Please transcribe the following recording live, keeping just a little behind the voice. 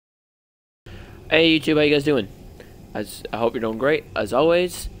Hey YouTube, how you guys doing? I hope you're doing great. As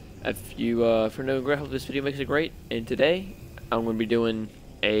always, if you're doing great, I hope this video makes it great. And today, I'm going to be doing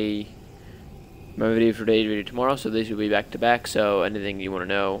my video for today, video tomorrow. So these will be back to back. So anything you want to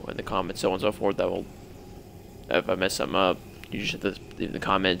know in the comments, so on and so forth, if I mess something up, you just have to leave in the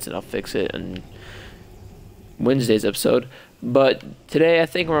comments and I'll fix it in Wednesday's episode. But today, I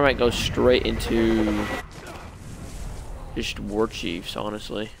think we might go straight into just war chiefs,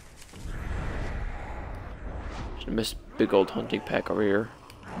 honestly. I missed big old hunting pack over here.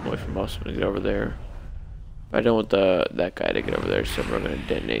 Away from us. I'm gonna get over there. I don't want that guy to get over there, so we're gonna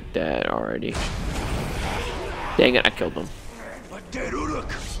detonate that already. Dang it, I killed him. One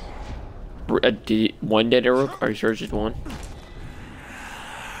dead Uruk? Are you sure it's just one?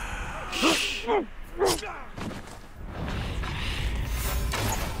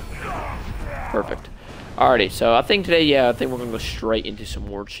 Perfect. Alrighty, so I think today, I think we're gonna go straight into some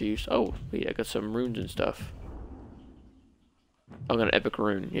war chiefs. Oh, wait, I got some runes and stuff. I got an epic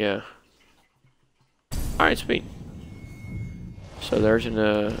rune, yeah. Alright, sweet. So there's an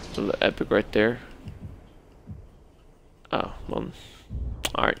little epic right there. Oh, well.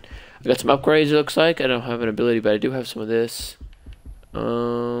 Alright. I got some upgrades, it looks like. I don't have an ability, but I do have some of this. Which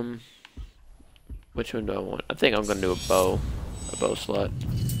one do I want? I think I'm gonna do a bow slot.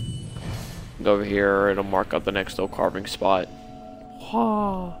 Go over here, it'll mark up the next little carving spot.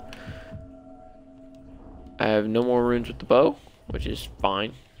 Whoa. I have no more runes with the bow, which is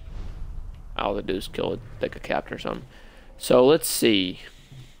fine. All I do is kill it like a captain or something. So let's see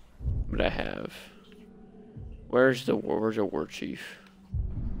what I have. Where's a war chief?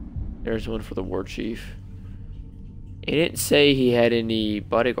 There's one for the war chief. It didn't say he had any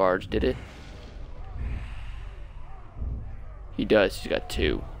bodyguards, did it? He does. He's got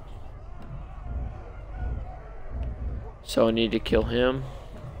 2. So I need to kill him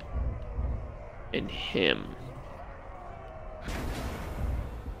and him.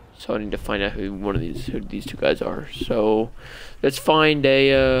 So I need to find out who these 2 guys are. So let's find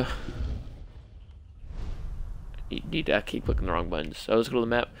a I keep clicking the wrong buttons. So let's go to the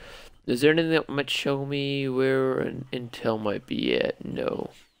map. Is there anything that might show me where an intel might be at? No.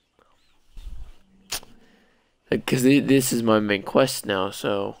 Because this is my main quest now,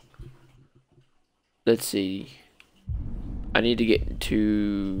 so let's see. I need to get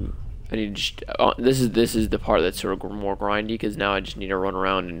to just, this is the part that's sort of more grindy, because now I just need to run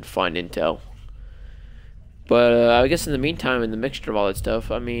around and find intel. But I guess in the meantime, in the mixture of all that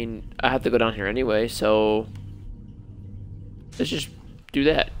stuff, I mean, I have to go down here anyway, so let's just do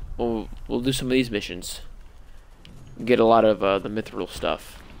that. We'll do some of these missions. Get a lot of the mithril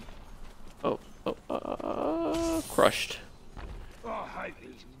stuff. Crushed.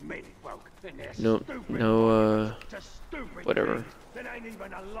 No, whatever.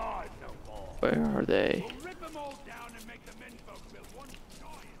 Where are they?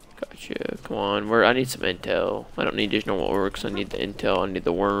 Gotcha. Come on. I need some intel. I don't need just normal orcs. I need the intel. I need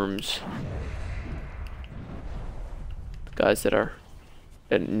the worms. The guys that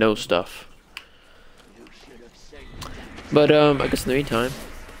know stuff. But I guess in the meantime,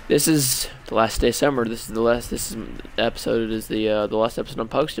 this is the last day of summer. This is the last episode. It is the last episode I'm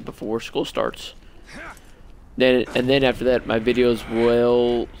posted before school starts. Then after that, my videos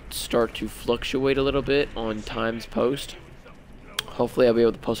will start to fluctuate a little bit on times post. Hopefully, I'll be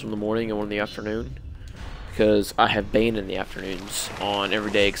able to post one in the morning and one in the afternoon, because I have Bane in the afternoons on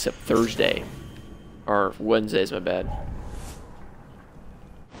every day except Thursday, or Wednesdays. My bad.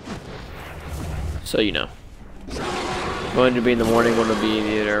 So you know, one to be in the morning, one to be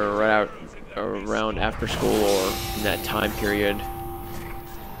either right out around after school or in that time period.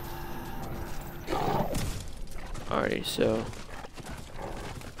 Alrighty, so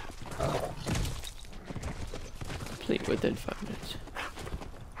complete within 5 minutes.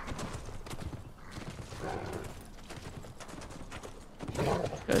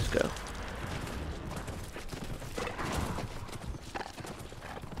 Let's go.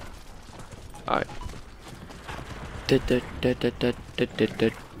 Alright. Kill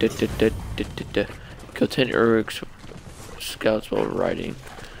 10 Uruks scouts while riding.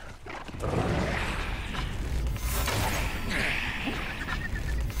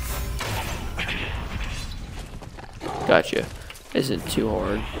 Gotcha. Isn't too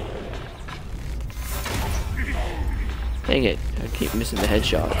hard. Dang it, I keep missing the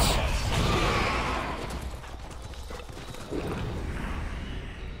headshots.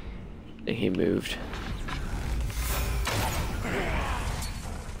 I think he moved.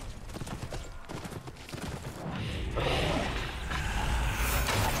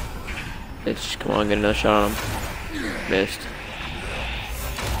 Let's come on, get another shot on him. Missed.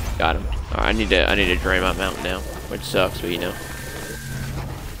 Got him. I need to drain my mountain now, which sucks, but you know.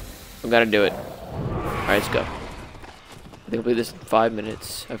 I gotta do it. Alright, let's go. I think I'll play this in 5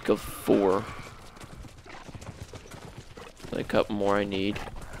 minutes. I've killed 4. Like a couple more I need.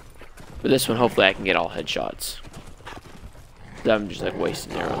 But this one, hopefully I can get all headshots. I'm just like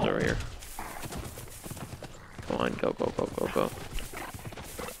wasting arrows over here. Come on, go, go, go, go, go.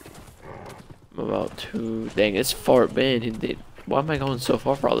 I'm about to... Dang, it's far, man. Why am I going so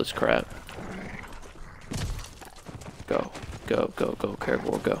far for all this crap? Go, go, go, go,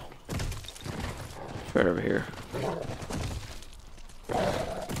 careful, go. It's right over here.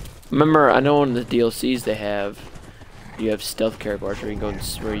 Remember, I know in the DLCs they have, you have stealth caribars where you can go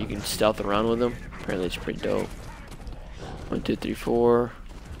where you can stealth around with them. Apparently, it's pretty dope. 1, 2, 3, 4.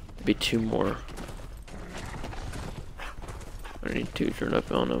 Maybe 2 more. I need 2 turn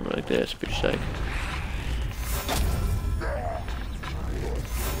up on them like this, but just like.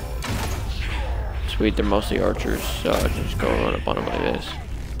 Sweet, they're mostly archers, so I just go run up on them like this.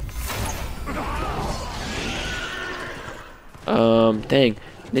 Dang.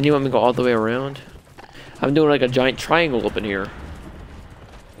 Then you want me to go all the way around? I'm doing like a giant triangle up in here.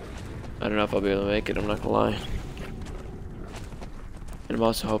 I don't know if I'll be able to make it, I'm not gonna lie. And I'm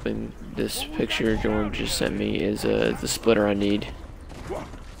also hoping this picture Jordan just sent me is the splitter I need.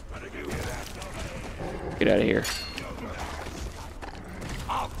 Get out of here.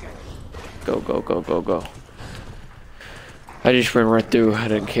 Go, go, go, go, go. I just ran right through, I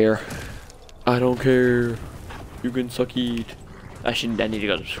didn't care. I don't care. You can suck it. I need to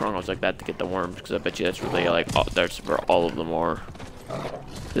go to strongholds like that to get the worms, because I bet you that's really like that's where all of them are.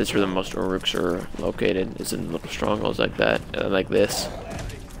 That's where the most Uruks are located, is in little strongholds like that, like this.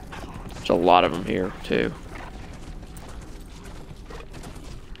 There's a lot of them here too.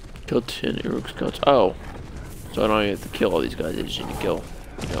 Kill 10 Uruk scouts. Oh, so I don't even have to kill all these guys. I just need to kill,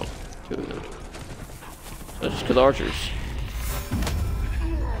 you know, 2 of them. So I just kill the archers.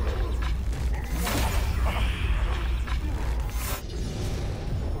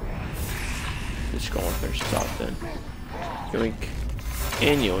 Just go and finish this off then. Yoink.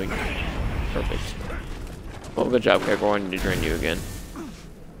 And yoink. Perfect. Well, good job, Gregor. I need to drain you again.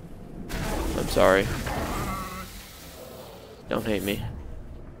 I'm sorry. Don't hate me.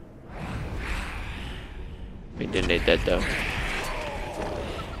 We didn't hate that though.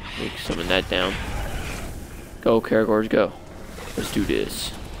 We can summon that down. Go, Karagors, go. Let's do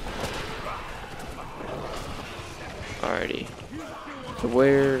this. Alrighty. So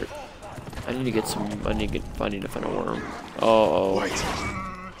where... I need to get some... I need to find a worm. Oh.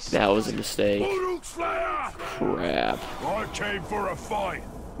 That was a mistake. Crap. I came for a fight.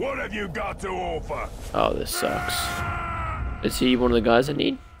 What have you got to offer? Oh, this sucks. Is he one of the guys I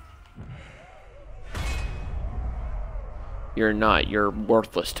need? You're not. You're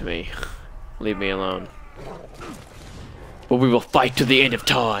worthless to me. Leave me alone. But we will fight to the end of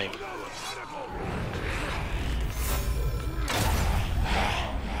time.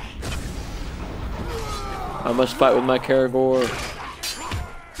 I must fight with my Karagor.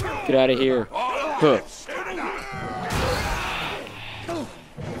 Get out of here. Huh.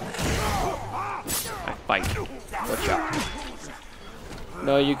 I fight. Watch out.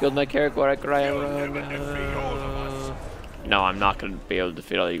 No, you killed my Karagor. I cry and run. No, I'm not going to be able to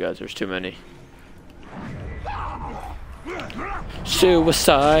defeat all you guys. There's too many.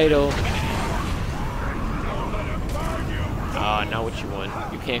 Suicidal. Ah, not what you want.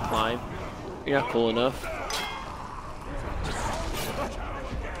 You can't climb. You're not cool enough.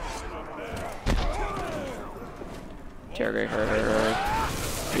 Interrogate her.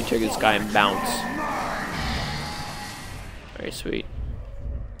 Let me trigger this guy and bounce. Very sweet.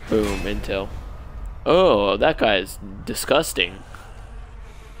 Boom, intel. Oh, that guy is disgusting.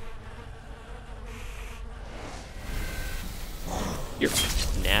 You're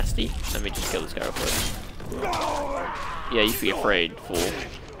nasty. Let me just kill this guy real quick. Yeah, you should be afraid, fool.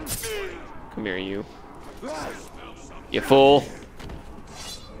 Come here, you. You fool.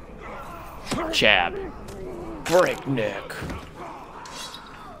 Jab. Breakneck.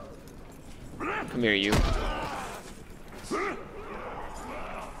 Come here, you.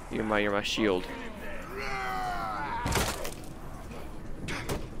 You're my shield.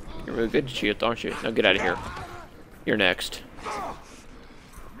 You're really good shield, aren't you? Now get out of here. You're next.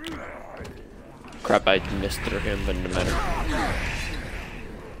 Crap, I missed through him, but no matter.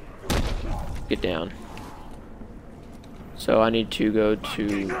 Get down. So I need to go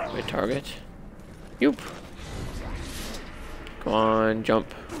to my target. Yoop. Come on, jump.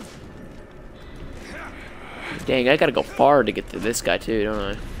 Dang, I gotta go far to get to this guy too, don't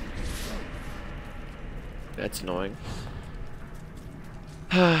I? That's annoying.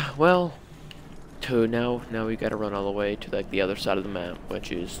 Well, So now we gotta run all the way to like the other side of the map,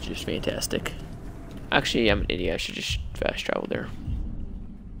 which is just fantastic. Actually, I'm an idiot. I should just fast travel there.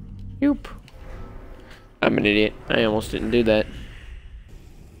 Yoop. I'm an idiot. I almost didn't do that.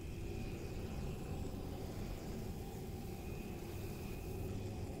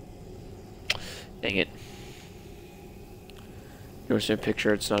 Dang it. You want to see a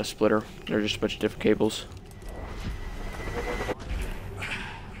picture? It's not a splitter. They're just a bunch of different cables.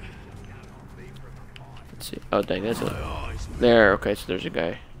 Let's see. Oh, dang, that's a... There, okay, so there's a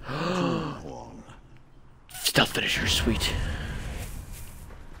guy. Stealth finisher, sweet.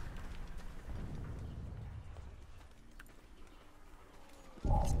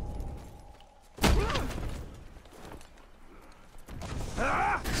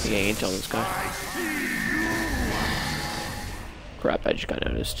 Yeah, I ain't telling this guy. Crap, I just got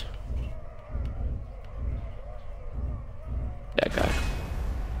noticed. That guy.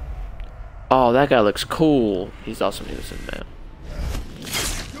 Oh, that guy looks cool. He's also innocent, man.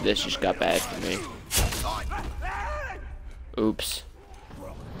 This just got bad for me. Oops.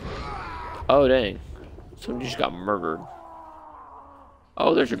 Oh, dang. Someone just got murdered.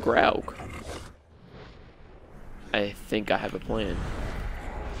 Oh, there's a Graug. I think I have a plan.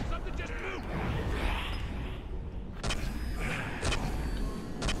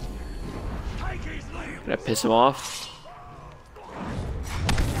 Can I piss him off?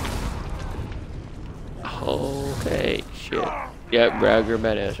 Okay, shit. Yep, Graug, you're a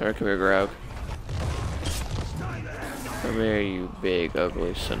badass. Alright, come here, Graug. Come here, you big,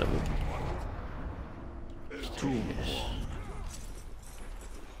 ugly son of a... Let's do this.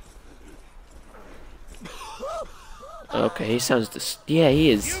 Okay, he sounds yeah, he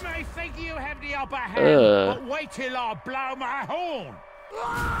is. You may think you have the upper hand, but wait till I blow my horn.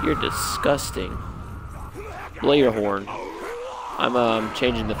 You're disgusting. Blow your horn. I'm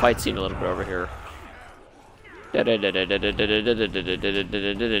changing the fight scene a little bit over here.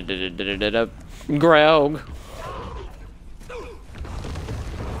 Graug.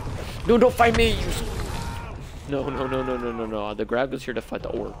 No, don't fight me. No. The Graug is here to fight the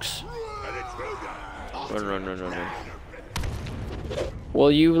orcs. No.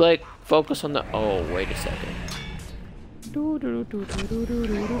 Will you like focus on the? Oh, wait a second.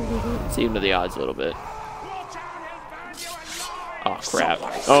 Let's even to the odds a little bit. Oh crap!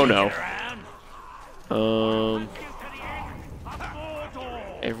 Oh no.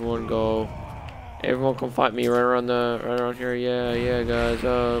 Everyone go. Everyone come fight me right around here. Yeah, guys.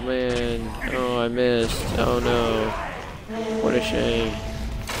 Oh man. Oh, I missed. Oh no. What a shame.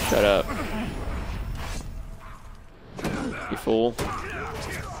 Shut up. You fool.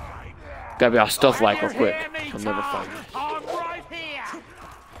 Gotta be all stuff like real quick. I'll never find me.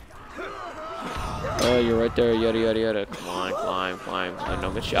 Oh, you're right there. Yada yada yada. Come on, climb. I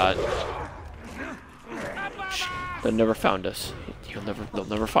don't get shot. They'll never found us. They'll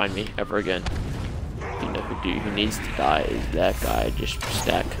never find me ever again. You know who needs to die is that guy. Just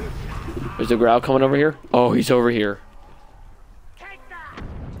stack. Is the Graug coming over here? Oh, he's over here.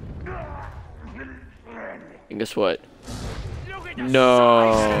 And guess what?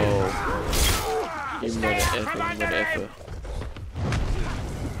 No. You mother effer.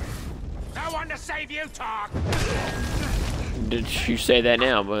 No one to save you, talk. Did you say that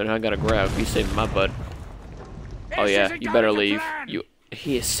now? But I got a Graug. You saved my butt. Oh yeah, you better leave.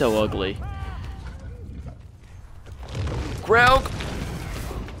 He is so ugly. Graug!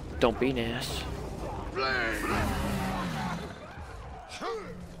 Don't be an ass.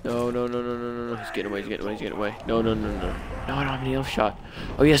 No. He's getting away. No. No, I don't have any elf shot.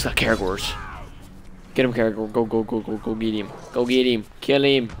 Oh, yes, got Caragors. Get him, Caragor. Go get him. Go get him. Kill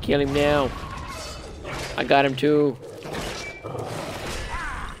him now. I got him too.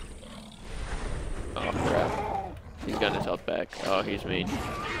 Oh, crap. He's got his health back. Oh, he's mean.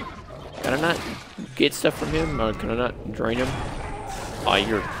 Can I not get stuff from him? Or can I not drain him? Oh,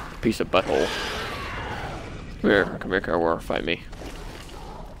 you're a piece of butthole. Come here, Caragor. Fight me.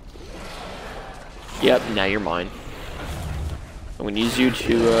 Yep, now you're mine. I'm gonna use you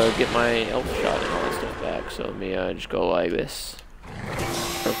to get my elf shot and all that stuff back. So let me just go like this.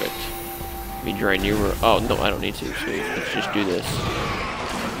 Perfect. Let me drain you. Oh no, I don't need to. Sweet. Let's just do this.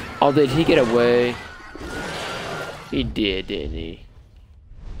 Oh, did he get away? He did, didn't he?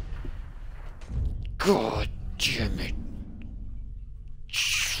 God damn it!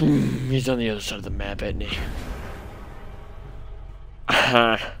 He's on the other side of the map, isn't he?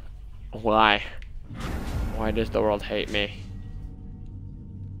 Why? Why does the world hate me?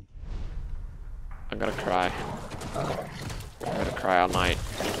 I'm gonna cry. I'm gonna cry all night.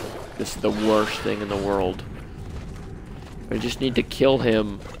 This is the worst thing in the world. I just need to kill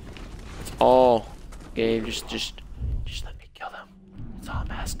him. That's all. Game, just let me kill them. That's all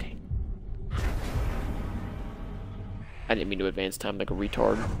I'm asking. I didn't mean to advance time like a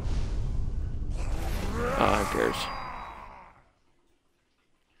retard. Who cares?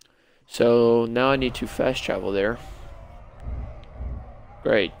 So now I need to fast travel there.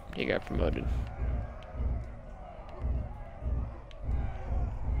 Great, he got promoted.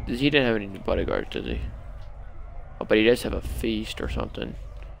 He didn't have any bodyguards, does he? Oh, but he does have a feast or something.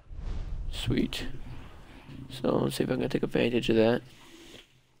 Sweet. So let's see if I can take advantage of that.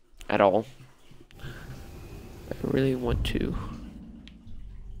 At all. I really want to.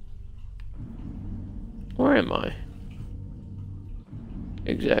 Where am I?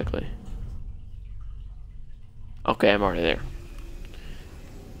 Exactly. Okay, I'm already there.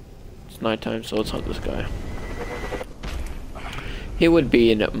 It's nighttime, so let's hunt this guy. He would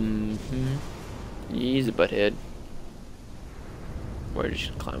be in. He's a butthead. We're just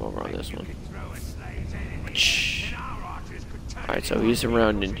gonna climb over on this one. Alright, so he's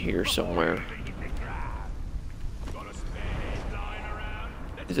around in here somewhere.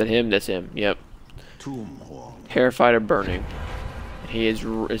 Is that him? That's him. Yep. Terrified of burning. He is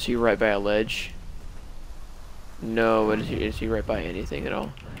he right by a ledge? No, is he right by anything at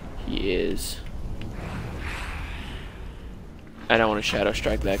all? He is. I don't want to shadow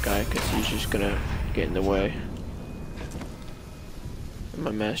strike that guy because he's just gonna get in the way of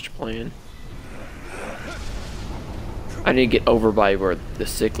my master plan. I need to get over by where the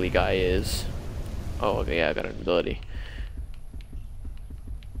sickly guy is. Oh, okay, yeah, I got an ability.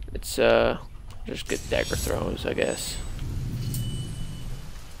 It's just get dagger throws, I guess.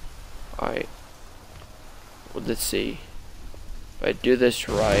 Alright. Well, let's see. If I do this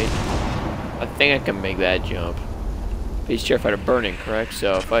right, I think I can make that jump. He's terrified of burning, correct?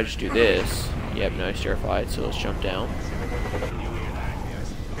 So if I just do this, yep, now he's terrified, so let's jump down.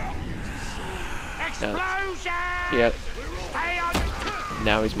 Now, yep.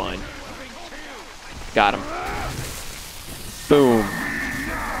 Now he's mine. Got him. Boom.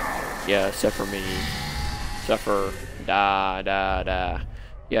 Yeah, suffer me. Suffer. Da, da, da.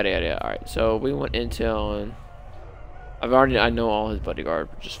 Yada, yada, yada. Alright, so we want intel on... I know all his bodyguard,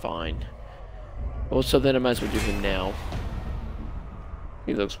 which is fine. Well, so then I might as well do him now.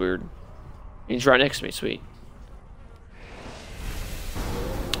 He looks weird. He's right next to me, sweet.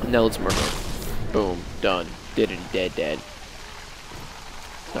 Now let's murder him. Boom, done. Did it, dead.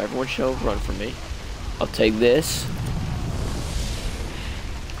 So everyone show, run from me. I'll take this.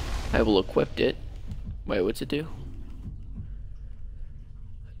 I will equip it. Wait, what's it do?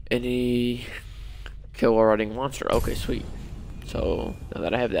 Any kill a rotting monster. Okay, sweet. So now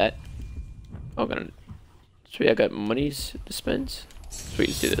that I have that, oh, sweet. I got monies to spend. Sweet,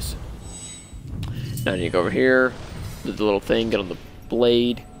 let's do this. Now I need to go over here, do the little thing, get on the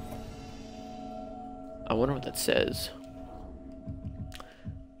blade. I wonder what that says.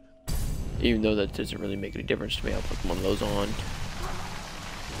 Even though that doesn't really make any difference to me, I'll put one of those on.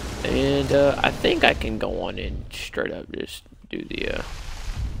 And I think I can go on and straight up just do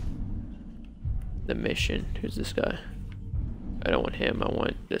the mission. Who's this guy? I don't want him, I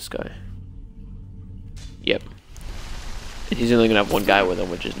want this guy. Yep. And he's only gonna have one guy with him,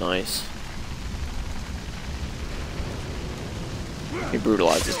 which is nice. He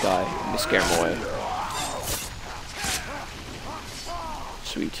brutalized this guy. Let me scare him away.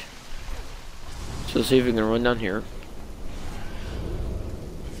 Sweet. So let's see if we can run down here.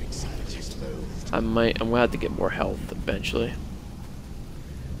 I'm gonna have to get more health eventually.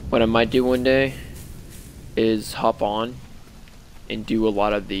 What I might do one day is hop on and do a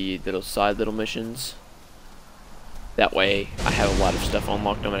lot of the little missions. That way I have a lot of stuff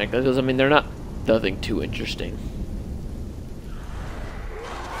unlocked automatically, because I mean they're nothing too interesting.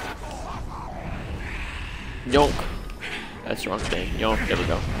 Yonk. That's the wrong thing. Yonk, there we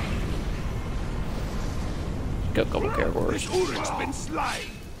go. Got a couple characters.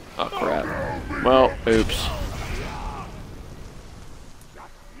 Oh crap. Well, oops.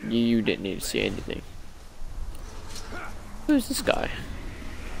 You didn't need to see anything. Who's this guy?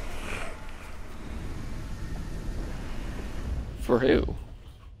 For who?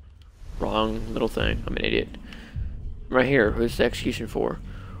 Wrong little thing. I'm an idiot. Right here. Who's the execution for?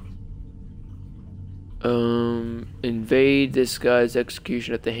 Invade this guy's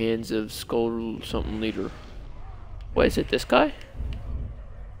execution at the hands of Skull something leader. What is it? This guy?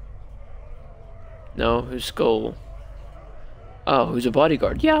 No, who's Skull? Oh, who's a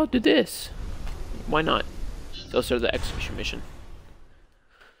bodyguard? Yeah, I'll do this. Why not? So start the execution mission.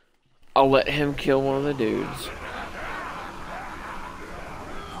 I'll let him kill one of the dudes.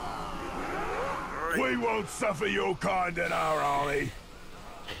 We won't suffer your kind in our army.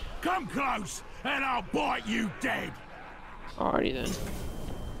 Come close, and I'll bite you dead. Alrighty then.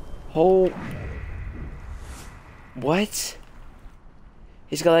 Oh. What?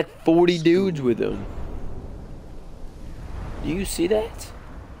 He's got like 40 dudes with him. Do you see that?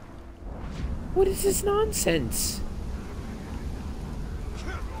 What is this nonsense?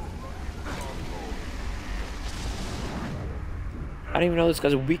 I don't even know this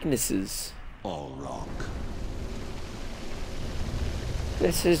guy's weaknesses. All wrong.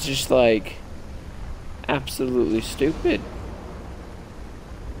 This is just like absolutely stupid.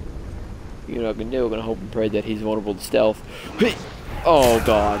 You know what I'm gonna do? We're gonna hope and pray that he's vulnerable to stealth. Oh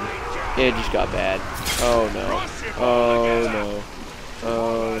god. It just got bad. Oh no. Oh no.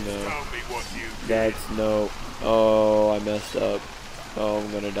 Oh no. That's no. Oh, I messed up. Oh,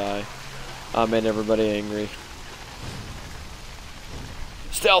 I'm gonna die. I made everybody angry.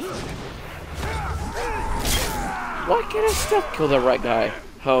 Stealth! Why can't I stealth kill that right guy?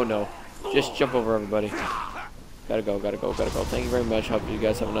 Oh no. Just jump over everybody. Gotta go, gotta go, gotta go. Thank you very much. Hope you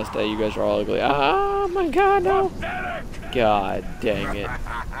guys have a nice day. You guys are all ugly. Oh my god, no. God dang it.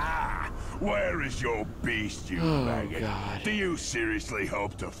 Where is your beast, you maggot? God. Do you seriously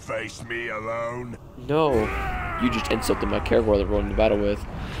hope to face me alone? No. You just insulted my character that we're going to battle with.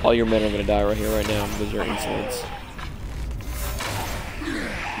 All your men are gonna die right here, right now, because you're insolents.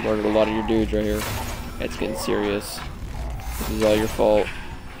 Murdered a lot of your dudes right here. It's getting serious. This is all your fault.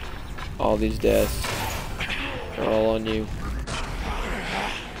 All these deaths are all on you.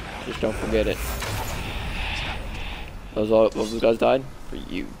 Just don't forget it. Those guys died for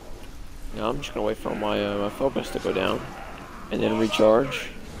you. Now I'm just gonna wait for my my focus to go down, and then recharge.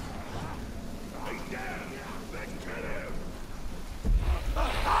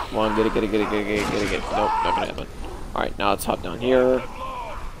 Come on, get it. Nope, not gonna happen. All right, now let's hop down here.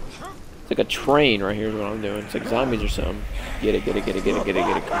 It's like a train right here is what I'm doing. It's like zombies or something. Get it. Come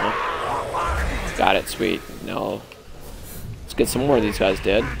on. Got it, sweet. Now, let's get some more of these guys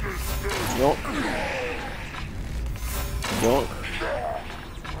dead. Yonk. Yonk.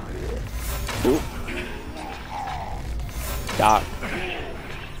 Oop. Doc.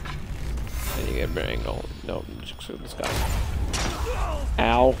 Then you get a better angle. Nope, just shoot this guy.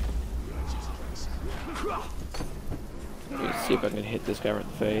 Ow. Let's see if I can hit this guy right in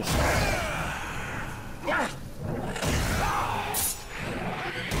the face.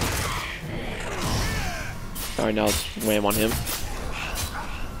 Alright, now let's wham on him.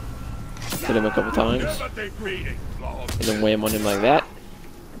 Hit him a couple times. And then wham on him like that.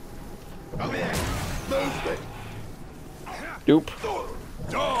 Doop.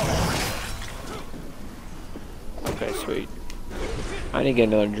 Okay, sweet. I didn't get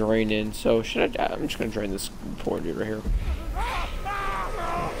another drain in, so should I? I'm just gonna drain this poor dude right here.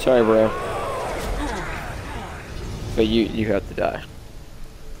 Sorry, bro. But you have to die.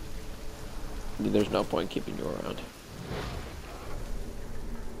 There's no point keeping you around.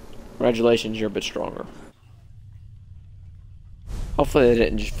 Congratulations, you're a bit stronger. Hopefully they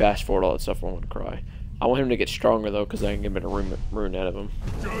didn't just fast forward all that stuff. I want to cry. I want him to get stronger though, because I can get a bit of rune out of him.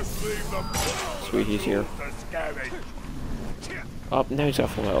 Sweet, he's here. Oh, now he's got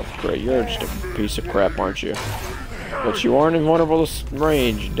full health. Great, you're just a piece of crap, aren't you? But you aren't invulnerable to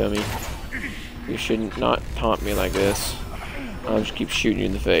range, dummy. You shouldn't not taunt me like this. I'll just keep shooting you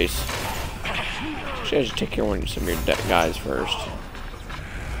in the face. Actually, I should take care of some of your guys first.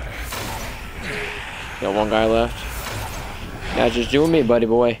 Got one guy left. Now just doing me, buddy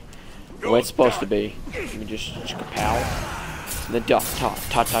boy. The way it's supposed to be. Let me just kapow. And then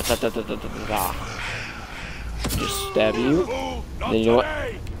just stab you. And then you know what?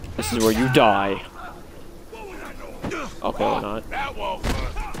 This is where you die. Okay, or not.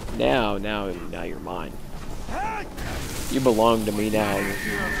 Now you're mine. You belong to me now,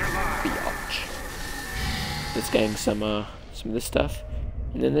 biatch. Let's gang some of this stuff,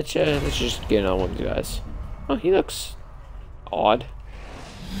 and then let's just get another one of these guys. Oh, he looks odd.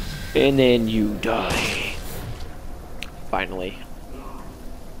 And then you die. Finally.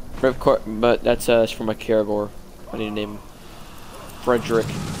 But that's for my Caragor. I need to name him Frederick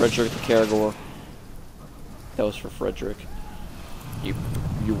the Caragor. That was for Frederick. You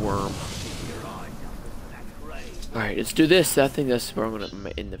worm. Alright, let's do this. I think that's where I'm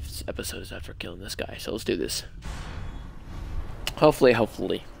gonna end the episode is after killing this guy. So let's do this. Hopefully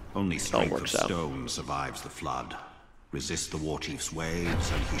Only it all strength of works out. stone survives the flood. Resist the war chief's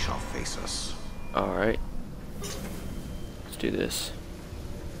waves, and he shall face us. Alright. Let's do this.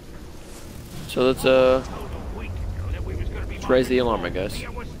 So let's raise the alarm, I guess.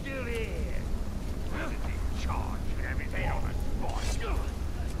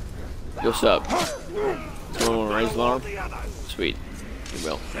 What's up? Someone want to raise the alarm? Sweet. You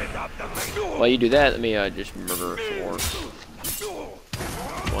will. While you do that, let me just murder some orcs.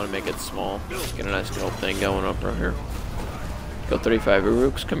 Want to make it small. Get a nice little thing going up right here. Go 35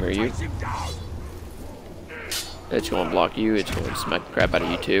 Uruks. Come here, you. It's going to block you. It's going to smack the crap out of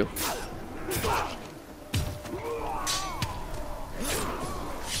you too.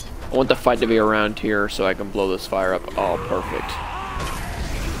 I want the fight to be around here so I can blow this fire up. Oh, perfect.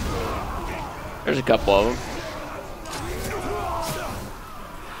 There's a couple of them.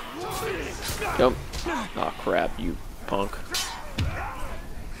 Yep. Oh crap, you punk.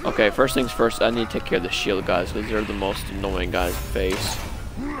 Okay, first things first, I need to take care of the shield guys because they're the most annoying guys to face.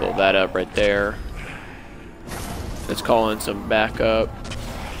 Blow that up right there. Let's call in some backup.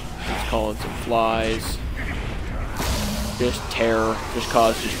 Let's call in some flies. Just terror. Just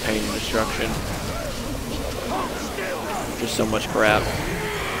cause just pain and destruction. Just so much crap.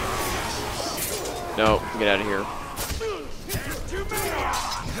 No, get out of here.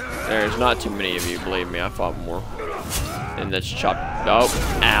 There's not too many of you, believe me. I fought more. And that's chopped. Oh,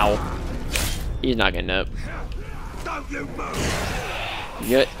 ow. He's not getting up.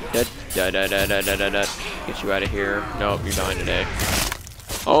 Get you out of here. Nope, you're dying today.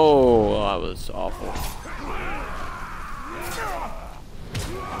 Oh, that was awful.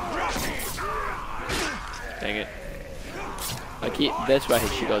 Dang it. That's why I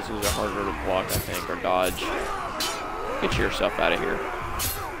hate shield guys, because they're harder to block, I think, or dodge. Get yourself out of here.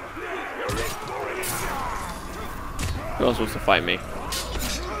 Who else wants to fight me?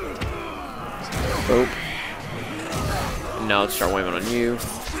 Boop. And now let's start waving on you.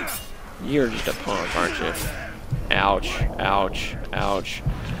 You're just a punk, aren't you? Ouch, ouch, ouch.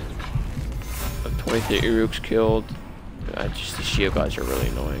 23 Uruks killed. Just the shield guys are really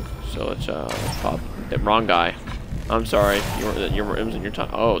annoying. So let's pop the wrong guy. I'm sorry, it was in your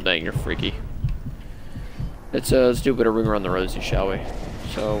time. Oh dang, you're freaky. Let's do a bit of ring around the rosy, shall we?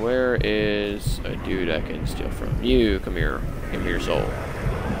 So where is a dude I can steal from? You, come here. Give me your soul.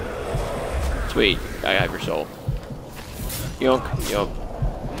 Sweet, I have your soul. Yonk, yonk.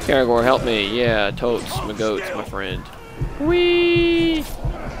 Caragor, help me. Yeah, totes, my goats, my friend. Whee!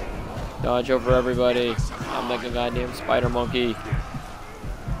 Dodge over everybody. I'm like a goddamn spider monkey.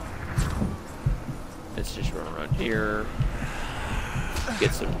 Let's just run around here.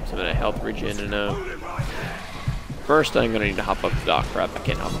 Get some of that health regen and first I'm gonna need to hop up the dock. Crap, I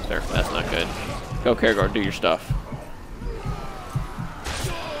can't hop up there. That's not good. Go Caragor, do your stuff.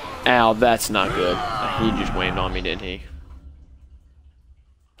 Ow, that's not good. He just whammed on me, didn't he?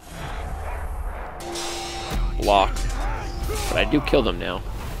 Block. But I do kill them now.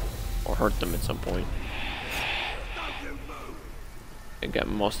 Or hurt them at some point. I got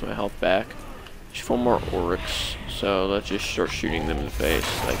most of my health back. There's 4 more orcs, so let's just start shooting them in the face,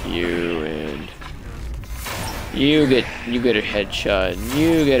 like you, and you get a headshot, and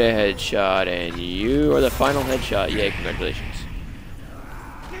you get a headshot, and you are the final headshot. Yay, congratulations.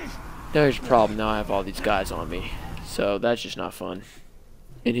 There's a problem, now I have all these guys on me, so that's just not fun.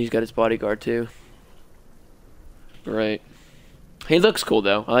 And he's got his bodyguard too. Right. He looks cool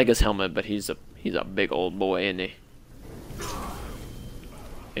though. I like his helmet, but he's a big old boy, isn't he?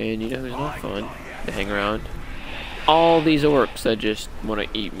 And you know who's not fun to hang around? All these orcs that just want to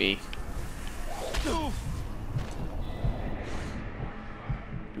eat me. Let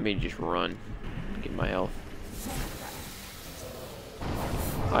me just run. Get my health.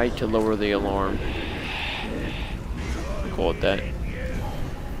 I to lower the alarm. I'm cool with that.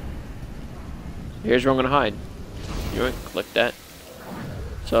 Here's where I'm gonna hide. You want to click that.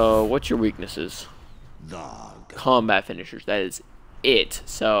 So, what's your weaknesses? Combat finishers. That is it.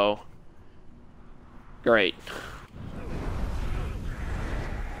 So, great.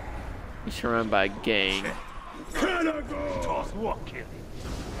 He's surrounded by a gang.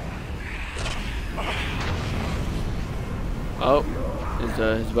 Oh,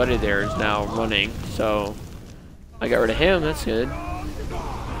 his buddy there is now running. So, I got rid of him. That's good.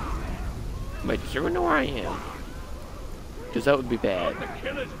 Wait, does everyone know where I am? Because that would be bad.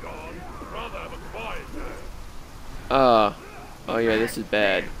 Oh yeah, this is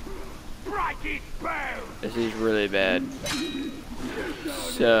bad. This is really bad.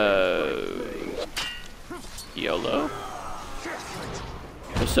 So, YOLO.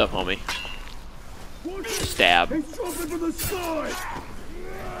 What's up, homie? Stab.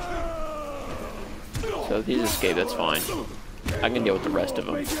 So if he's escaped, that's fine. I can deal with the rest of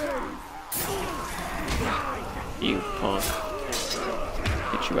them. You punk.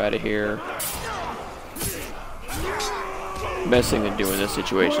 Get you out of here. Best thing to do in this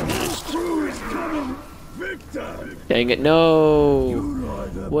situation is just... Dang it, no!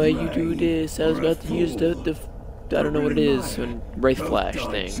 Why you do this? I was about to use the I don't know what it is. A Wraith Flash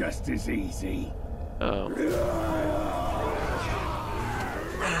thing. Just as easy. Oh.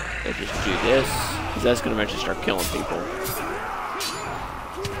 Let's just do this, because that's going to eventually start killing people.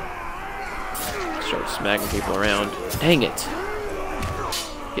 Start smacking people around. Dang it!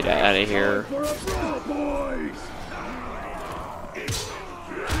 Get out of here.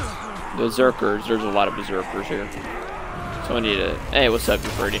 Berserkers. There's a lot of berserkers here. So I need to... Hey, what's up, you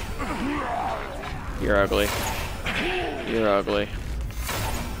pretty? You're ugly. You're ugly.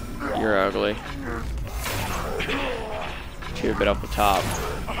 You're ugly. Shoot a bit up the top.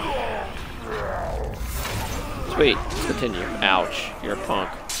 Sweet. Let's continue. Ouch. You're a punk.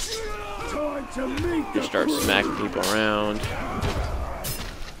 Just start smacking people around.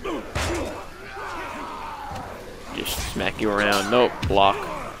 Just smack you around. Nope. Block.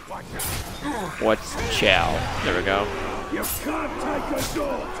 What's chow? There we go.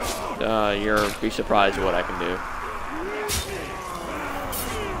 You'll be surprised at what I can do.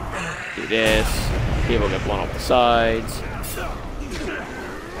 Do this. People get blown off the sides.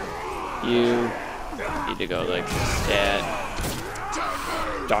 You need to go like that.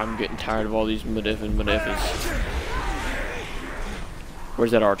 I'm getting tired of all these manifas.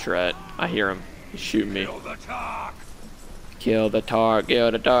 Where's that archer at? I hear him. He's shooting me. Kill the Tark.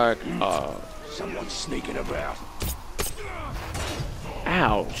 Kill the Tark. Oh. Someone's sneaking about.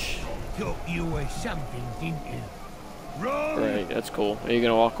 Ouch. Thought you were something, didn't you? Great, that's cool. Are you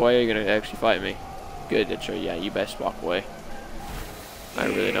gonna walk away or are you gonna actually fight me? Good, that's right. Yeah, you best walk away. I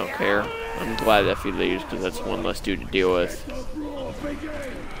really don't care. I'm glad that he leaves because that's one less dude to deal with.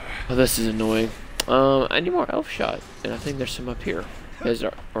 Oh, this is annoying. I need more elf shot, and I think there's some up here.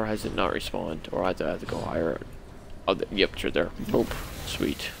 Or has it not respawned? Or I have to go higher. Oh, yep, it's right there. Boop.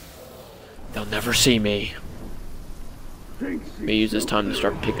 Sweet. They'll never see me. Let me use this time to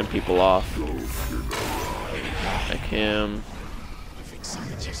start picking people off. Like him.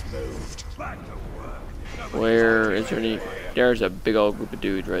 Where is there any? There's a big old group of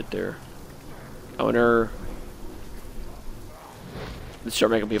dudes right there. I wonder. Let's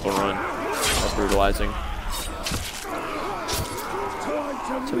start making people run. Or brutalizing.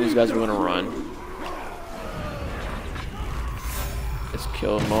 Some of these guys are gonna run. Let's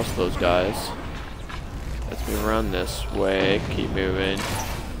kill most of those guys. Let's move around this way. Keep moving.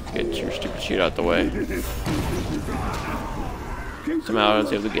 Get your stupid shoot out the way. Somehow I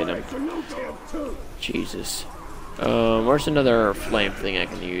was able to get him. Jesus. Where's another flame thing I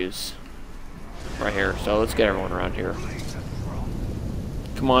can use? Right here. So let's get everyone around here.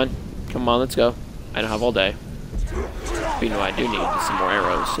 Come on. Come on, let's go. I don't have all day. But you know I do need some more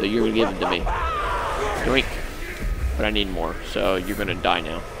arrows, so you're gonna give them to me. Drink. But I need more, so you're gonna die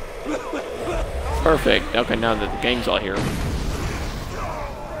now. Perfect. Okay, now that the gang's all here.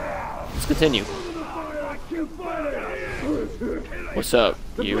 Let's continue. What's up,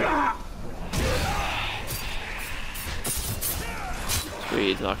 you?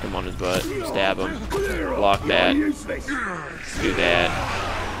 Sweet, knock him on his butt. Stab him. Block that. Do that.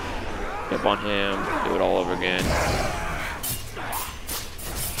 Jump on him. Do it all over again.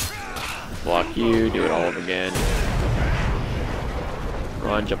 Block you. Do it all over again.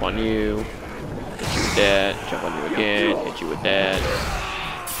 Run, jump on you. Hit you with that. Jump on you again. Hit you with that.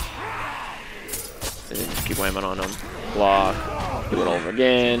 And then just keep whamming on them. Block. Do it all over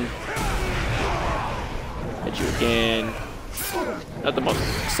again. Hit you again. Not the most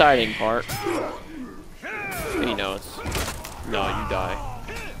exciting part. You know, it's... No, you die.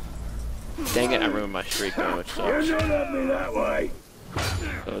 Dang it, I ruined my streak though, which sucks.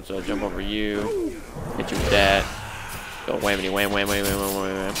 So let's jump over you. Hit you with that. Go whammy wham wham wham wham wham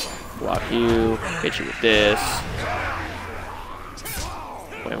wham. Block you. Hit you with this.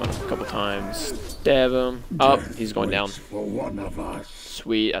 Wham on him a couple times. Stab him. Oh, he's going down.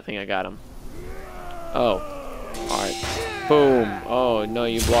 Sweet, I think I got him. Oh. Alright. Boom. Oh, no,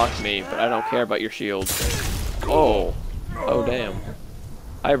 you blocked me, but I don't care about your shield. Oh. Oh, damn.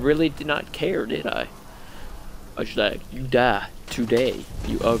 I really did not care, did I? I was like, you die today,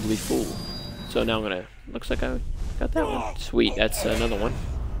 you ugly fool. So now I'm gonna... Looks like I got that one. Sweet, that's another one.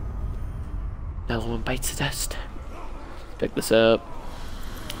 Another one bites the dust. Pick this up.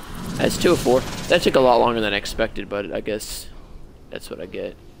 That's 2 of 4. That took a lot longer than I expected, but I guess that's what I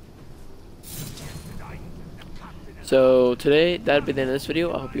get. So today, that'll be the end of this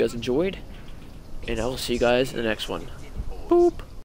video. I hope you guys enjoyed. And I will see you guys in the next one. Boop.